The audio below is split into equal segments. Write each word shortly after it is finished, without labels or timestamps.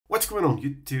going on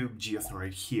YouTube? Xinam1ne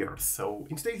right here. So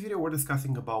in today's video we're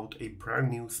discussing about a brand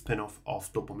new spin-off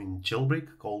of Dopamine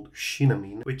Jailbreak called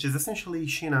Xinam1ne, which is essentially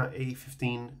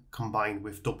Xinam1ne combined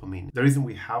with Dopamine. The reason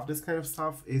we have this kind of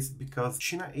stuff is because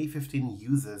Xinam1ne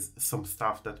uses some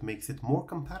stuff that makes it more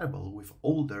compatible with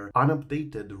older,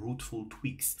 unupdated Rootful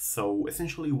tweaks. So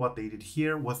essentially what they did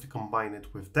here was to combine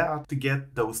it with that to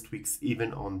get those tweaks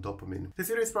even on Dopamine. This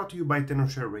video is brought to you by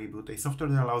Tenorshare Reboot, a software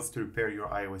that allows you to repair your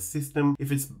iOS system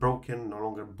if it's broken, no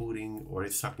longer booting, or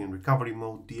it's stuck in recovery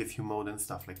mode, DFU mode, and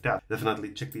stuff like that.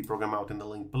 Definitely check the program out in the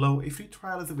link below. A free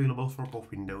trial is available for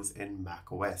both Windows and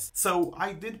Mac OS. So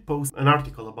I did post an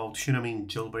article about Xinam1ne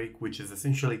Jailbreak, which is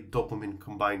essentially Dopamine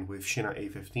combined with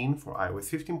Xinam1ne for iOS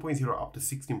 15.0 up to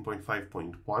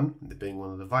 16.5.1, depending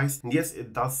on the device. And yes,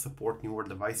 it does support newer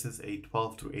devices,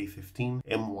 A12 through A15,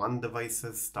 M1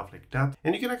 devices, stuff like that.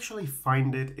 And you can actually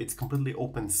find it. It's completely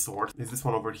open source. It's this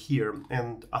one over here.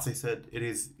 And as I said, it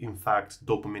is in fact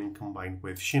Dopamine combined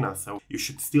with Xina, so you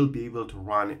should still be able to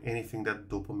run anything that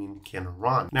Dopamine can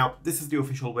run. Now, this is the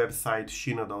official website,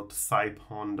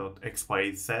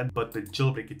 xina.sipon.xyz, but the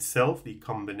jailbreak itself, the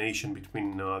combination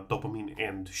between Dopamine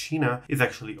and Xina, is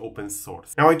actually open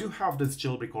source. Now, I do have this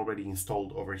jailbreak already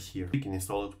installed over here. You can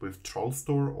install it with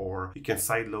TrollStore, or you can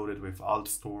sideload it with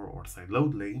AltStore or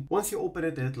sideloadly. Once you open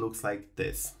it, it looks like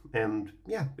this. And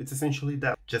yeah, it's essentially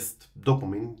that. Just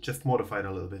Dopamine, just modified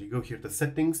a little bit. You go here to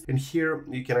settings, and here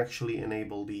you can actually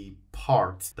enable the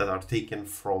parts that are taken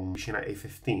from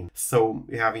Xinam1ne. So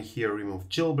you have in here remove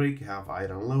jailbreak, you have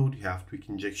iDownload, you have tweak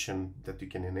injection that you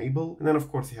can enable, and then of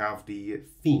course you have the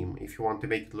theme. If you want to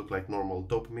make it look like normal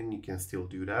Dopamine, you can still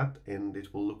do that, and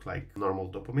it will look like normal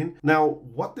Dopamine. Now,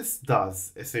 what this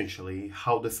does, essentially,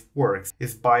 how this works,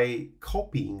 is by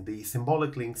copying the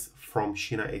symbolic links from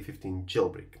Xinam1ne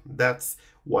jailbreak. That's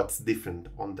what's different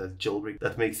on that jailbreak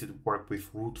that makes it work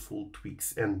with Rootful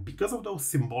tweaks. And because of those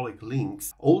symbolic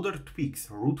links, older tweaks,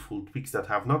 Rootful tweaks that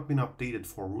have not been updated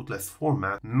for rootless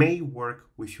format may work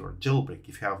with your jailbreak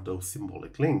if you have those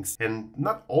symbolic links. And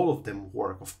not all of them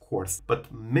work, of course,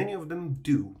 but many of them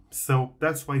do. So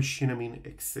that's why Xinam1ne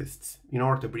exists, in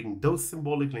order to bring those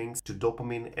symbolic links to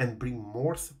Dopamine and bring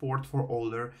more support for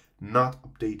older, not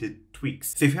updated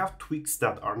tweaks. So if you have tweaks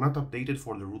that are not updated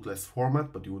for the rootless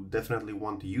format, but you would definitely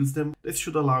want to use them, this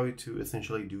should allow you to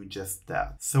essentially do just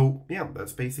that. So yeah,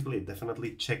 that's basically it.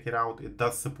 Definitely check it out. It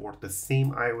does support the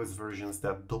same iOS versions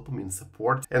that Dopamine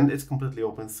supports, and it's completely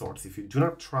open source. If you do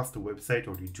not trust the website,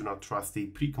 or you do not trust the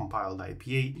pre-compiled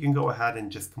IPA, you can go ahead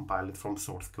and just compile it from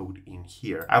source code in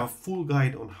here. I have a full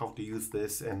guide on how to use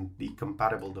this and the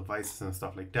compatible devices and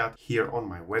stuff like that here on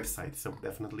my website, so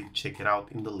definitely check it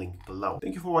out in the link below.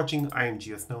 Thank you for watching. I am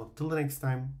Xinam1ne. Till the next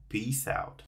time, peace out.